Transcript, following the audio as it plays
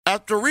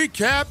After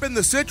recapping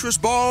the Citrus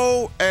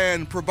Bowl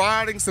and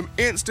providing some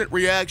instant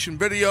reaction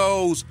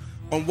videos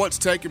on what's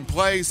taking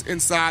place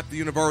inside the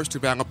University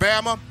of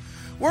Alabama,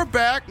 we're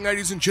back,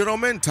 ladies and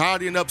gentlemen,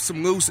 tidying up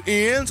some loose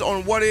ends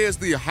on what is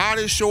the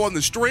hottest show on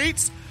the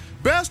streets,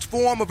 best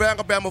form of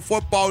Alabama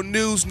football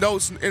news,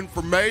 notes, and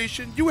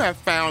information you have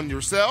found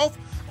yourself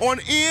on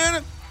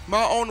In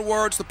My Own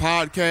Words, the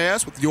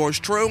podcast with yours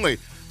truly,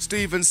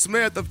 Stephen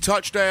Smith of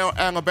Touchdown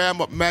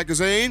Alabama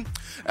Magazine.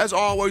 As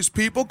always,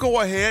 people,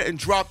 go ahead and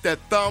drop that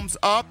thumbs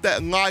up,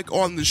 that like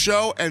on the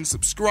show, and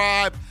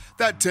subscribe.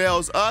 That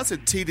tells us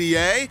at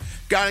TDA,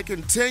 gotta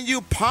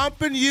continue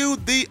pumping you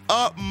the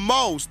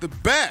utmost, the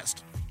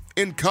best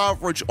in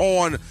coverage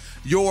on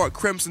your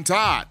Crimson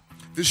Tide.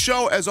 The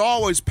show, as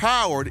always,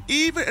 powered,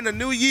 even in the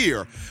new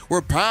year,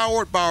 we're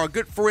powered by our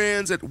good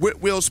friends at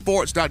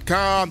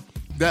WhitwillSports.com,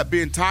 that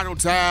being Title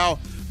Towel,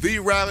 the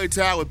rally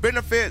towel with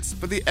benefits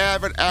for the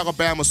avid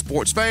Alabama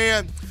sports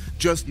fan.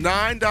 Just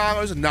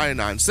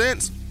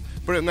 $9.99,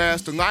 but it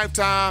lasts a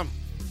lifetime.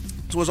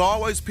 So as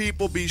always,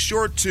 people, be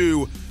sure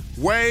to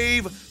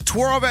wave,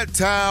 twirl that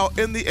towel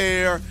in the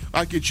air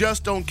like you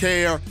just don't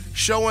care,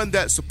 showing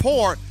that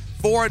support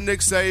for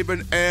Nick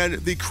Saban and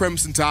the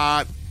Crimson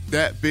Tide,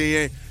 that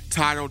being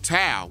Title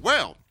Towel.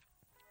 Well,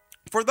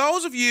 for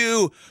those of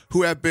you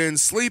who have been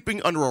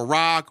sleeping under a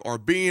rock or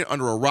being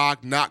under a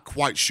rock, not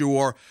quite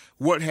sure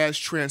what has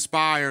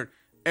transpired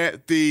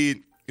at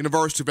the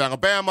University of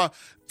Alabama,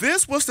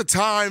 this was the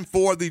time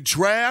for the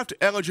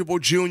draft-eligible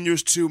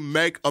juniors to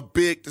make a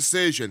big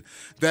decision,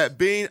 that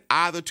being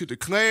either to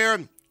declare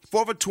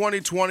for the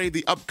 2020,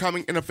 the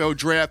upcoming NFL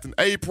draft in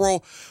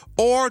April,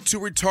 or to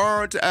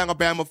return to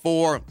Alabama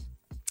for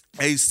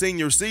a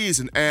senior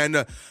season.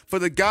 And for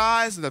the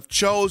guys that have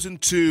chosen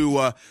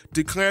to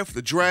declare for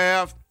the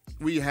draft,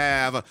 we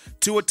have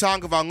Tua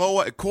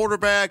Tagovailoa at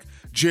quarterback,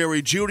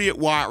 Jerry Jeudy at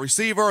wide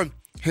receiver,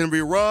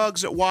 Henry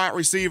Ruggs at wide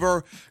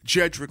receiver,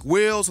 Jedrick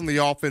Wills on the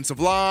offensive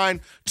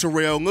line,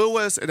 Terrell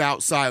Lewis at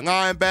outside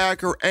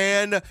linebacker,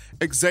 and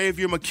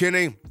Xavier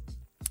McKinney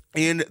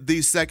in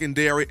the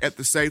secondary at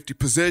the safety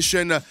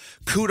position.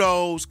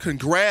 Kudos,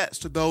 congrats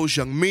to those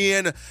young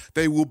men.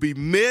 They will be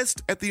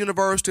missed at the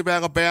University of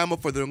Alabama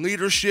for their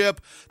leadership,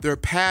 their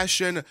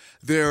passion,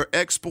 their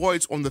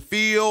exploits on the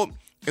field,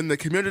 in the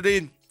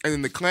community, and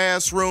in the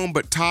classroom.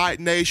 But Tide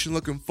Nation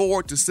looking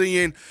forward to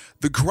seeing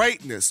the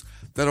greatness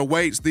that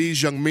awaits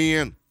these young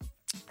men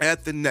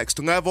at the next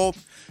level.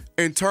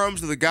 In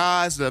terms of the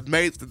guys that have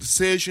made the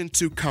decision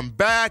to come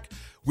back,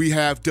 we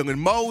have Dylan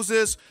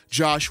Moses,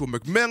 Joshua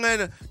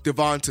McMillan,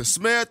 Devonta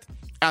Smith,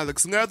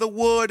 Alex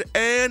Leatherwood,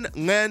 and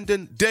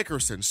Landon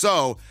Dickerson.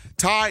 So,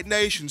 Tide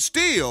Nation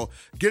still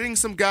getting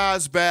some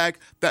guys back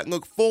that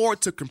look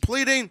forward to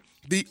completing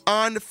the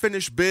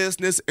unfinished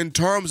business in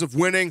terms of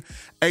winning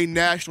a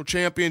national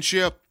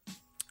championship.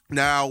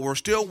 Now, we're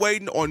still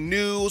waiting on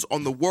news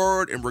on the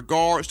word in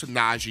regards to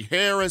Najee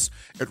Harris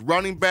at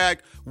running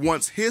back.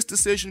 Once his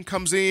decision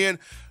comes in,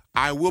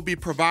 I will be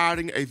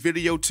providing a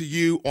video to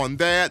you on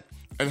that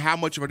and how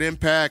much of an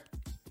impact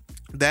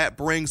that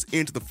brings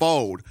into the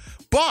fold.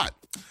 But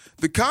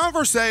the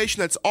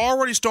conversation that's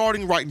already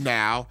starting right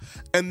now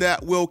and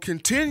that will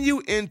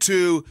continue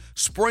into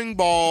spring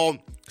ball,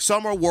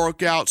 summer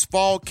workouts,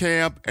 fall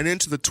camp, and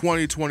into the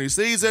 2020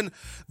 season,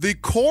 the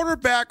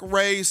quarterback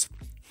race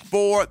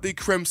for the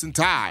Crimson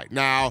Tide.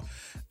 Now,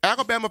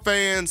 Alabama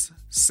fans,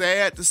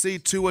 sad to see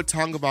Tua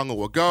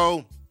Tagovailoa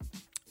go,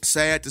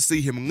 sad to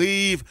see him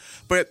leave,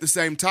 but at the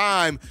same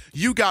time,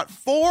 you got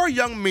four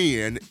young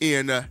men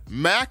in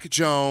Mac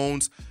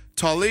Jones,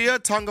 Tua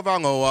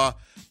Tagovailoa,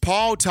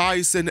 Paul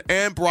Tyson,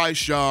 and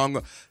Bryce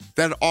Young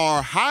that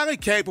are highly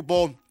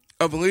capable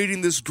of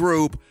leading this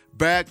group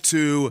back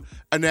to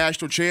a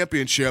national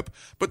championship.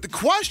 But the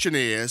question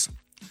is,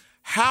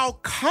 how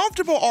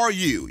comfortable are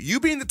you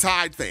being the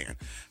Tide fan,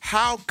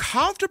 how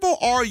comfortable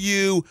are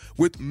you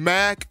with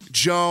Mac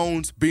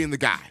Jones being the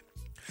guy?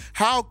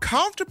 How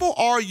comfortable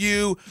are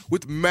you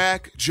with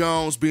Mac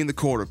Jones being the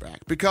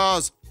quarterback?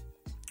 Because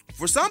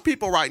for some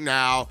people right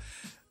now,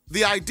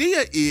 the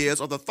idea is,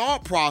 or the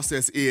thought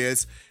process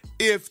is,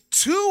 if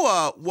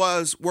Tua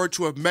were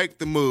to have made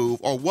the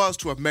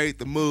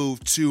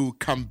move to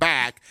come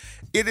back,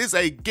 it is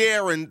a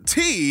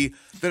guarantee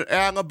that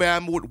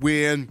Alabama would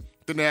win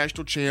the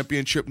national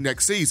championship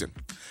next season.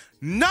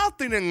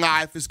 Nothing in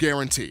life is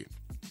guaranteed.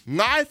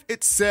 Life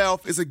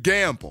itself is a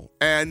gamble.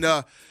 And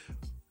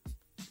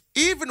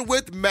even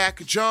with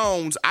Mac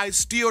Jones, I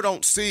still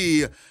don't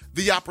see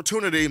the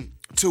opportunity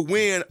to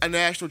win a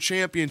national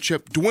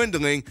championship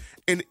dwindling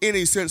in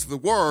any sense of the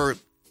word.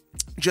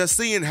 Just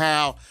seeing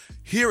how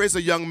here is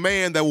a young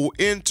man that will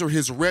enter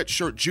his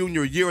redshirt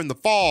junior year in the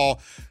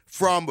fall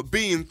from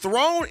being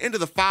thrown into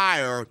the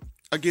fire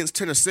against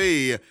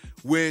Tennessee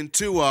when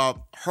Tua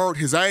hurt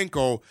his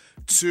ankle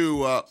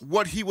to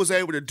what he was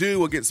able to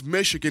do against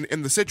Michigan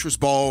in the Citrus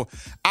Bowl.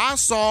 I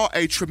saw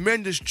a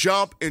tremendous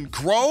jump in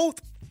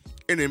growth,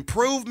 in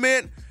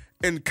improvement,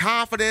 in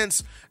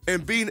confidence,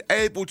 and being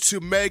able to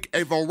make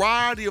a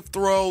variety of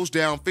throws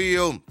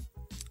downfield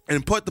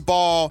and put the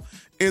ball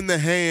in the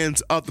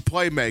hands of the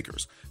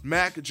playmakers.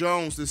 Mac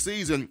Jones this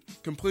season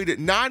completed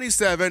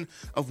 97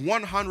 of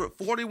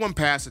 141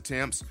 pass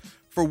attempts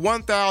for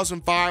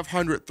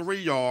 1,503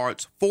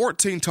 yards,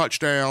 14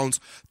 touchdowns,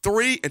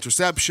 3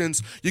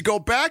 interceptions. You go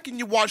back and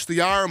you watch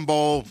the Iron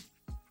Bowl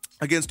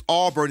against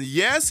Auburn.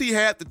 Yes, he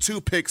had the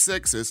 2 pick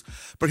sixes,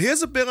 but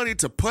his ability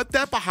to put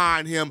that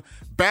behind him,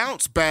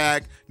 bounce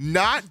back,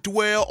 not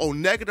dwell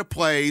on negative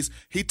plays.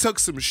 He took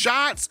some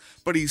shots,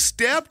 but he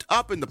stepped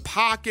up in the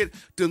pocket,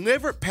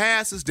 delivered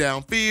passes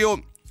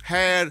downfield,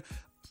 had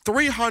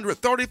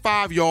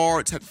 335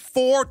 yards, had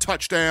 4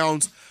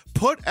 touchdowns,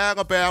 put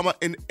Alabama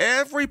in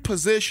every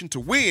position to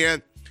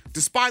win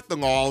despite the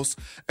loss.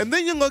 And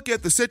then you look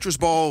at the Citrus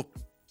Bowl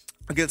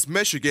against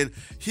Michigan.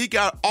 He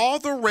got all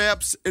the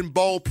reps in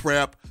bowl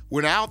prep,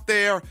 went out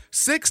there,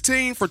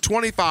 16 for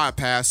 25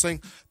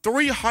 passing,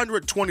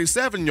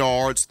 327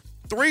 yards,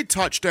 3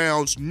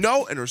 touchdowns,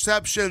 no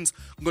interceptions,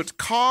 looked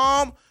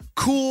calm,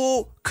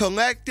 cool,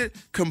 collected,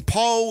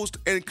 composed,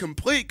 and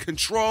complete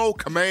control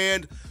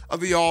command of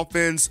the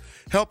offense,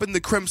 helping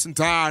the Crimson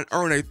Tide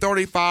earn a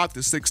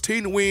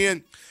 35-16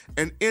 win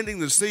and ending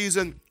the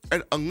season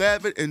at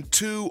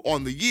 11-2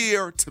 on the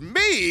year. To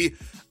me,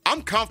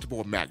 I'm comfortable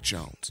with Mac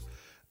Jones.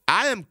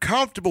 I am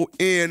comfortable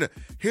in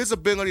his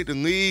ability to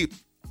lead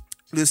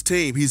this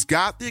team. He's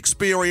got the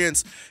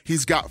experience.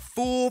 He's got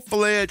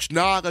full-fledged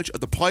knowledge of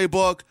the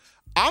playbook.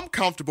 I'm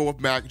comfortable with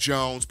Mac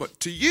Jones,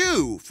 but for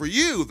you,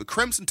 the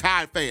Crimson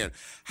Tide fan,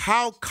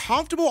 how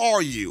comfortable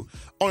are you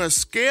on a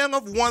scale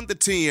of 1 to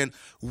 10?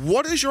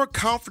 What is your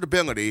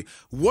comfortability?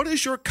 What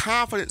is your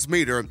confidence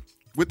meter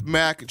with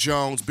Mac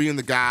Jones being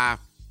the guy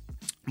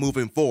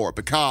moving forward?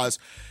 Because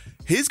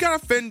he's got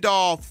to fend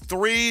off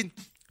 3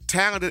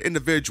 talented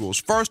individuals.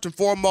 First and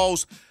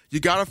foremost,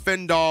 you got to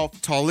fend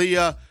off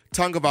Tua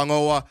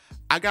Tagovailoa.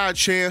 I got a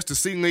chance to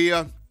see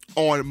Leah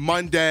on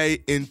Monday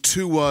in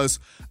Tua's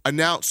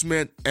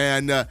announcement,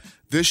 and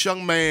this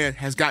young man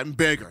has gotten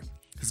bigger.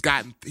 He's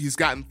gotten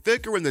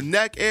thicker in the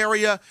neck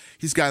area.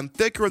 He's gotten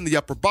thicker in the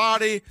upper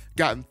body,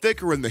 gotten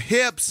thicker in the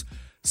hips.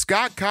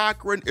 Scott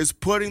Cochran is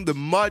putting the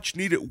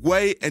much-needed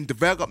weight and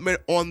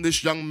development on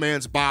this young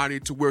man's body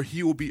to where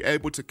he will be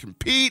able to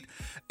compete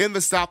in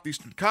the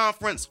Southeastern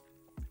Conference.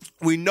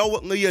 We know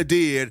what Leah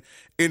did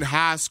in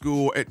high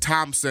school at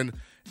Thompson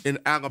in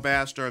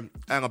Alabaster,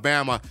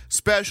 Alabama,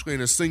 especially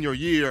in his senior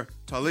year.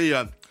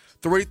 Talia,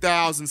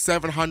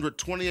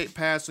 3,728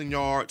 passing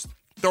yards,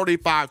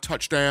 35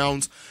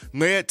 touchdowns,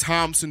 led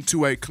Thompson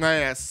to a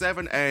Class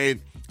 7A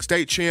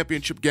state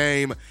championship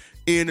game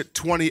in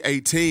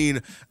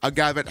 2018. A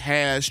guy that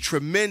has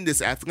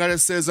tremendous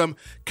athleticism,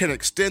 can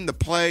extend the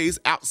plays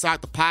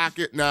outside the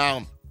pocket.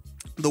 Now,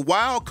 the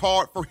wild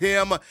card for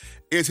him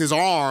is his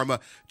arm,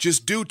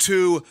 just due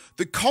to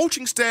the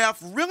coaching staff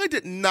really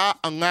did not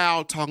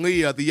allow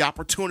Talia the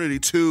opportunity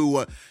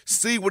to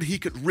see what he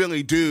could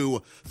really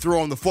do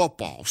throwing the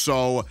football.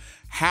 So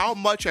how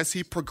much has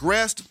he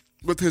progressed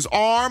with his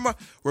arm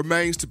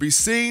remains to be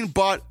seen,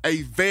 but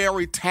a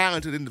very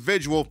talented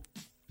individual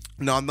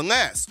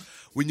nonetheless.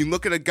 When you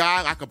look at a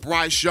guy like a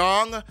Bryce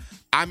Young,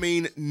 I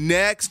mean,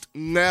 next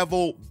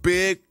level,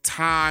 big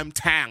time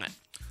talent.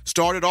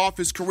 Started off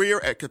his career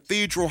at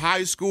Cathedral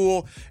High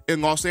School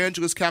in Los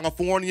Angeles,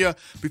 California,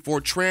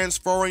 before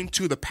transferring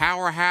to the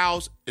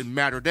powerhouse in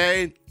Mater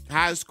Dei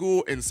High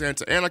School in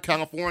Santa Ana,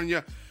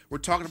 California. We're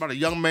talking about a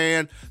young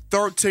man,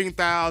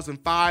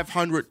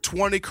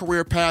 13,520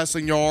 career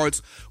passing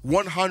yards,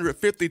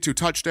 152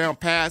 touchdown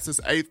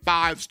passes, a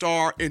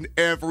 5-star in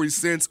every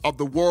sense of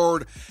the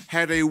word,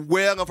 had a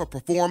whale of a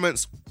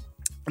performance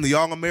in the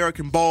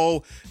All-American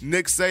Bowl.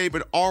 Nick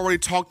Saban already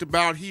talked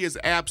about he is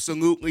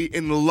absolutely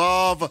in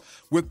love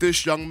with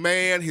this young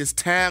man, his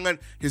talent,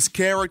 his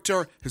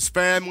character, his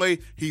family.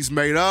 He's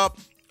made up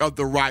of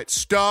the right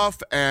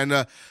stuff, and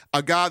a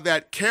guy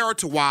that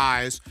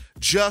character-wise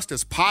just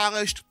as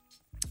polished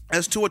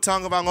as Tua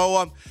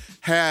Tagovailoa,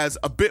 has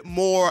a bit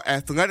more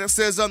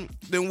athleticism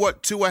than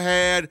what Tua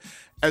had.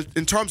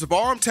 In terms of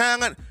arm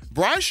talent,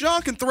 Bryce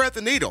Young can thread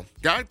the needle.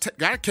 Got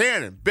a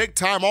cannon,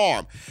 big-time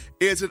arm.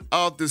 Is it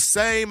of the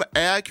same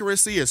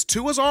accuracy as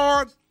Tua's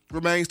arm?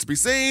 Remains to be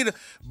seen.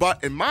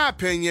 But in my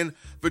opinion,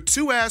 the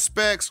 2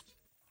 aspects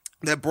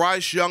that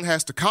Bryce Young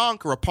has to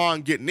conquer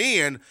upon getting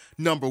in,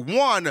 number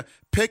 1,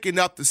 picking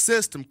up the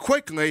system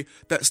quickly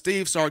that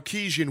Steve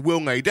Sarkisian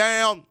will lay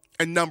down.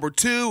 And number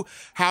 2,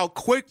 how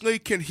quickly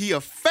can he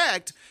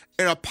affect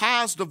in a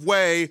positive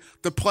way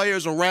the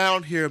players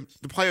around him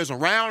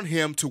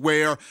to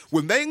where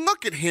when they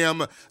look at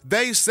him,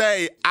 they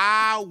say,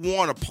 I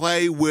want to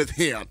play with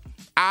him.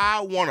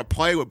 I want to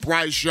play with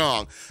Bryce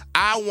Young.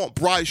 I want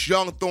Bryce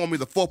Young throwing me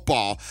the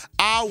football.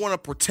 I want to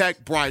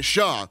protect Bryce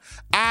Young.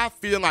 I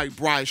feel like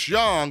Bryce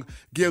Young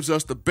gives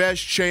us the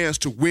best chance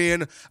to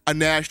win a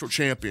national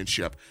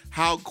championship.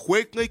 How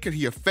quickly can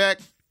he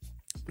affect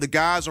the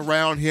guys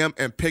around him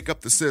and pick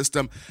up the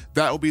system?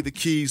 That will be the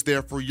keys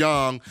there for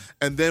Young.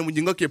 And then when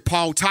you look at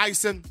Paul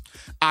Tyson,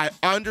 I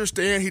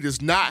understand he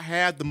does not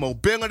have the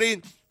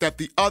mobility that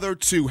the other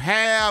 2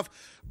 have,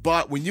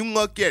 but when you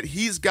look at,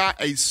 he's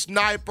got a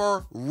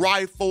sniper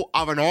rifle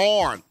of an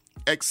arm.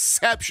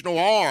 exceptional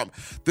arm.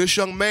 This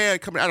young man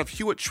coming out of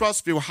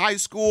Hewitt-Trussville High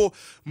School,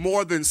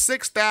 more than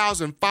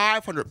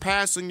 6,500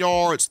 passing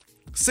yards,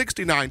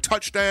 69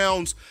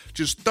 touchdowns,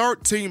 just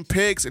 13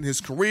 picks in his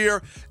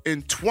career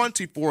in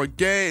 24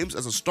 games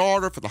as a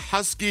starter for the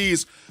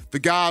Huskies. The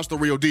guy's the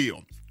real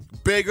deal.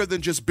 Bigger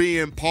than just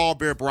being Paul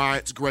Bear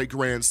Bryant's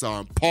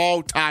great-grandson.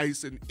 Paul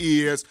Tyson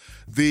is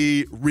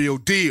the real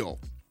deal.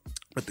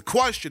 But the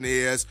question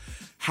is,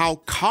 how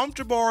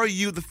comfortable are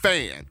you, the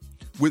fan,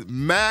 with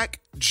Mac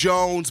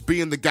Jones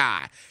being the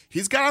guy?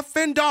 He's got to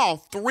fend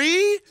off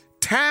three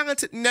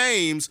talented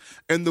names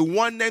and the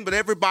one name that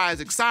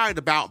everybody's excited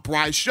about,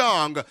 Bryce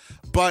Young.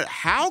 But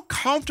how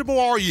comfortable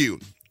are you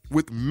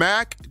with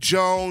Mac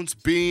Jones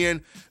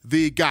being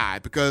the guy?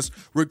 Because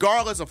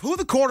regardless of who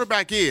the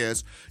quarterback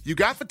is, you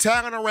got the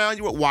talent around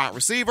you at wide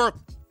receiver,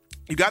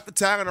 you got the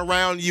talent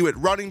around you at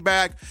running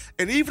back,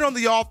 and even on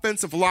the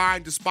offensive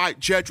line, despite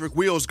Jedrick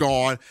Wills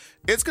gone,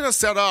 it's going to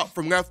set up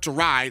from left to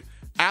right.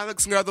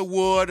 Alex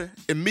Leatherwood,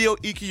 Emil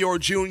Ekiyor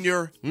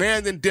Jr.,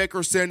 Landon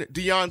Dickerson,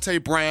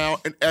 Deontay Brown,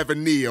 and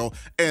Evan Neal,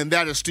 and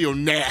that is still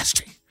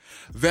nasty.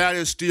 That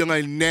is still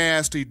a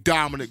nasty,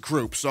 dominant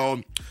group.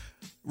 So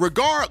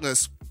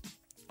regardless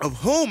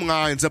of whom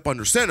lines up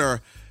under center,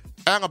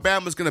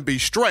 Alabama's going to be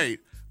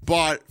straight.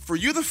 But for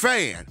you, the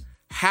fan,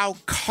 how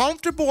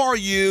comfortable are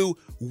you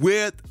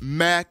with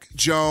Mac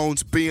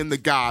Jones being the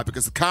guy?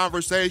 Because the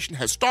conversation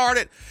has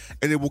started,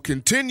 and it will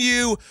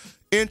continue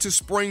into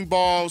spring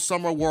ball,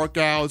 summer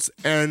workouts,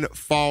 and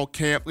fall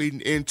camp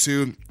leading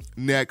into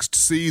next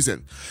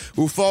season.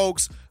 Well,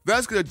 folks,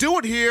 that's going to do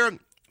it here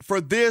for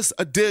this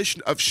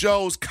edition of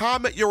shows.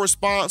 Comment your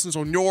responses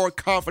on your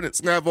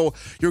confidence level,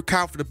 your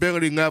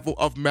comfortability level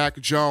of Mac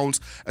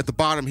Jones at the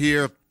bottom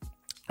here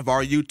of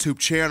our YouTube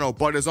channel.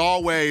 But as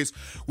always,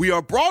 we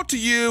are brought to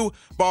you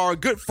by our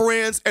good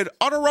friends at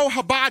Utaro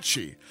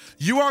Hibachi.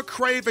 You are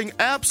craving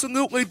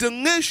absolutely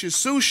delicious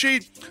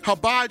sushi,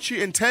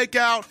 hibachi, and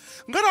takeout.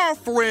 Let our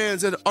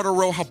friends at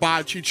Utaro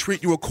Hibachi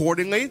treat you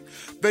accordingly.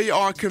 They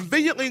are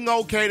conveniently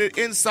located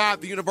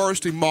inside the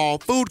University Mall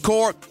food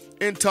court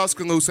in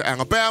Tuscaloosa,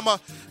 Alabama.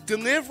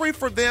 Delivery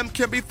for them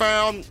can be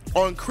found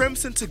on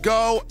Crimson To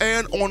Go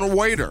and on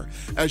Waiter.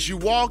 As you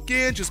walk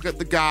in, just let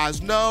the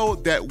guys know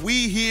that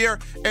we here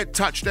at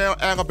Touchdown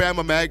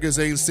Alabama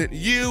Magazine sent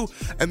you,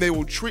 and they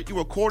will treat you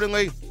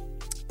accordingly.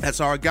 That's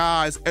our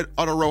guys at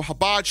Utaro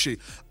Hibachi.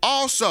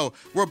 Also,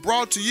 we're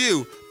brought to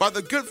you by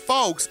the good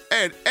folks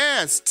at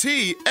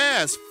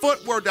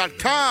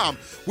STSFootwear.com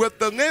with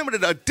the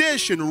limited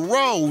edition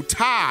Roll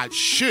Tide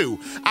shoe.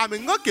 I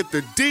mean, look at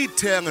the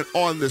detailing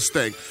on this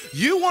thing.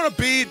 You want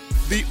to be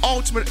the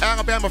ultimate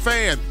Alabama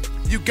fan,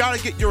 you got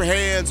to get your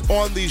hands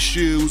on these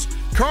shoes,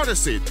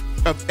 courtesy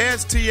of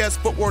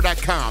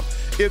STSFootwear.com.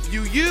 If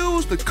you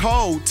use the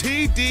code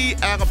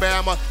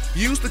TDAlabama,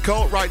 use the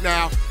code right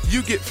now,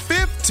 you get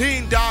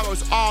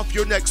 $15 off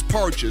your next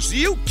purchase.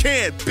 You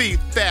can't beat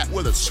that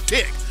with a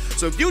stick.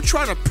 So if you're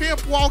trying to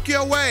pimp walk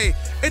your way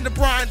into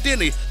Brian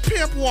Denny,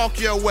 pimp walk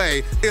your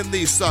way in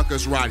these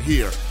suckers right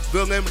here.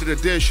 The limited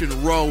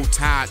edition Roll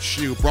Tide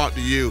shoe brought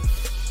to you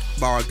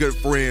by our good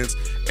friends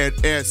at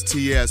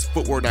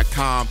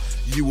STSFootwear.com.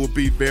 You will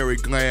be very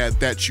glad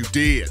that you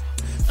did.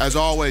 As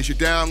always, you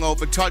download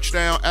the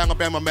Touchdown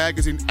Alabama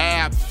Magazine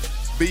app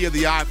via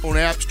the iPhone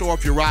App Store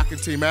if you're rocking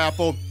Team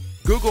Apple,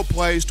 Google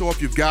Play Store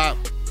if you've got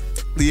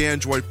the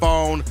Android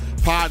phone,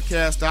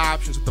 podcast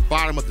options at the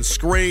bottom of the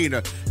screen.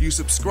 You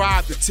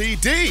subscribe to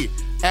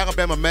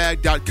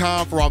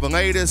TDAlabamaMag.com for all the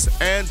latest,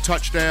 and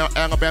Touchdown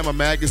Alabama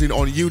Magazine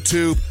on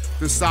YouTube.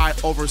 The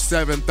site over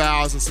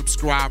 7,000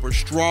 subscribers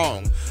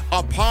strong.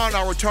 Upon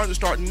our return to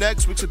start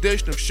next week's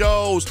edition of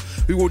shows,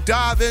 we will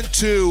dive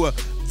into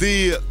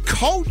the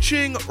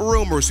coaching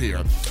rumors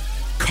here.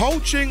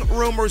 Coaching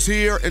rumors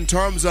here in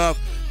terms of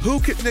who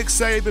could Nick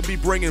Saban be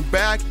bringing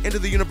back into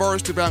the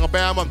University of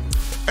Alabama.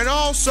 And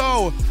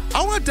also,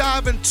 I want to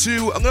dive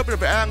into a little bit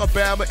of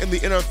Alabama in the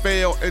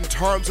NFL in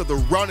terms of the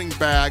running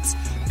backs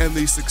and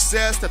the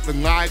success that the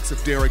likes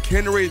of Derrick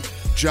Henry,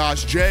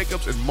 Josh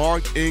Jacobs, and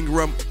Mark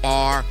Ingram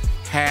are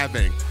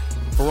having.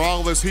 For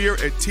all of us here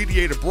at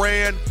TDA The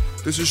Brand,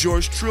 this is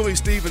yours truly,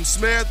 Stephen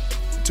Smith.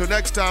 Until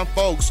next time,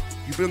 folks,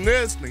 you've been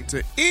listening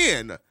to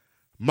In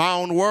My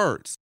Own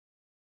Words.